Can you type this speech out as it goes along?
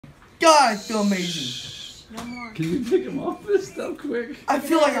God, I feel amazing. No more. Can you pick him off this stuff quick? I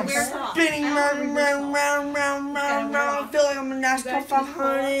feel like I'm spinning round. I feel like I'm a NASCAR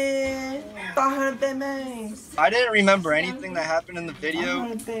 500. 500 baby. I didn't remember anything that happened in the video.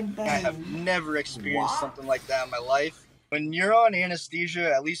 500 baby. I have never experienced something like that in my life. When you're on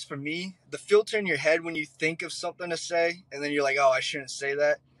anesthesia, at least for me, the filter in your head when you think of something to say, and then you're like, oh, I shouldn't say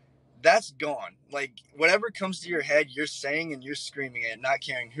that, that's gone. Like, whatever comes to your head, you're saying and you're screaming it, not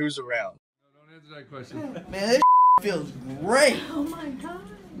caring who's around. Don't answer that question. Man, this feels great. Oh my God.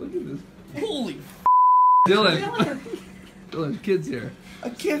 Look at this. Holy Dylan, kids here. I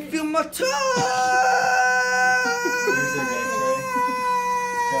can't feel my toe. Here's the X-ray.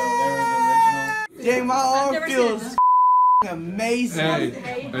 So there was the original. Dang, my arm feels amazing.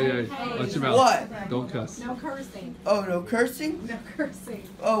 Hey, watch your mouth. What? Don't cuss. No cursing. Oh, no cursing? No cursing.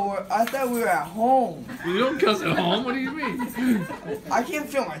 Oh, I thought we were at home. You don't cuss at home? What do you mean? I can't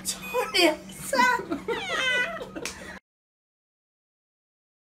feel my toenails.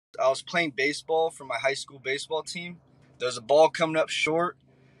 I was playing baseball for my high school baseball team. There was a ball coming up short,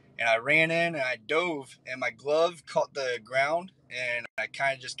 and I ran in and I dove, and my glove caught the ground, and I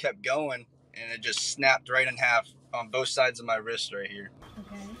kind of just kept going, and it just snapped right in half on both sides of my wrist right here.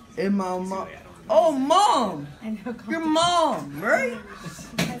 Okay. And my mom. Oh, Mom! I know. Your mom, right?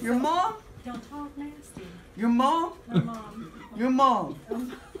 Your mom? Don't talk nasty. Your mom? No, Mom. Your mom.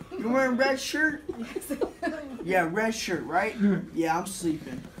 You're wearing red shirt? Yeah, red shirt, right? Yeah, I'm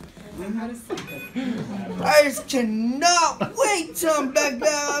sleeping. I just cannot wait till I'm back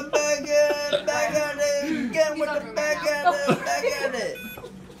at it, again with the back at it.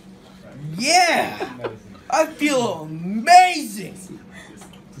 Yeah! I feel amazing!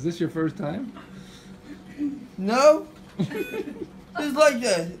 Is this your first time? No? This is like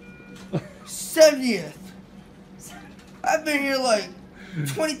the 70th. I've been here like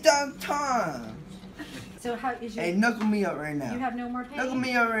 20,000 times. So how is your... Hey, knuckle me up right now. You have no more pain? Knuckle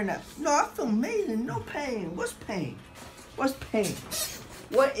me up right now. No, I feel amazing. No pain. What's pain? What's pain?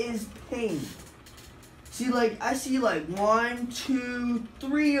 What is pain? See, like, I see like 1, 2,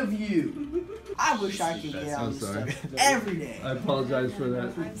 3 of you. I wish I could get out I'm of this sorry. stuff every day. I apologize for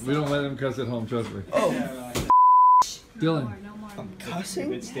that. We don't let him cuss at home, trust me. Oh, Dylan. No more. I'm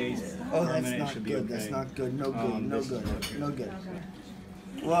cussing? If it stays Oh, that's permanent, it not should be good. okay. That's not good. No good. No this is good. okay. No good. Okay.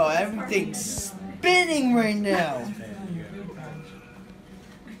 Well, everything's spinning right now.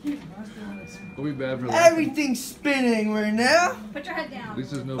 We'll be bad for that. Everything's spinning right now. Put your head At down.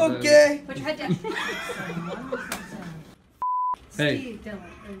 least there's no bad. Okay. Put your head down. Hey. Steve,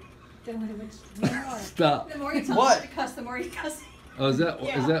 Dylan, which more? Stop. The more you tell What? me to cuss, the more you cuss. Oh, is that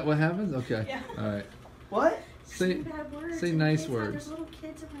Yeah. is that what happens? Okay. Yeah. All right. What? Say Bad words. say And nice kids, words. There's little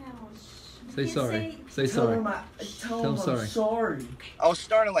kids around. Say Kids sorry. Say Tell sorry. him Tell him I'm sorry. I was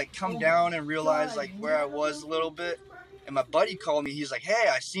starting to like come down and realize like where I was a little bit. And my buddy called me. He's like, hey,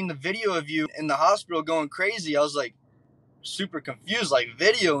 I seen the video of you in the hospital going crazy. I was like super confused, like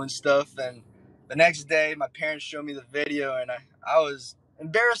video and stuff. And the next day my parents showed me the video, and I was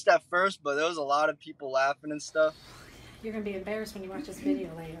embarrassed at first, but there was a lot of people laughing and stuff. You're going to be embarrassed when you watch this video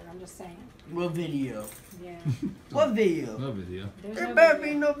later. I'm just saying. What video? Yeah. What video? No video. There's There no better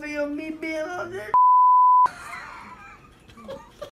video. be no video of me being on there.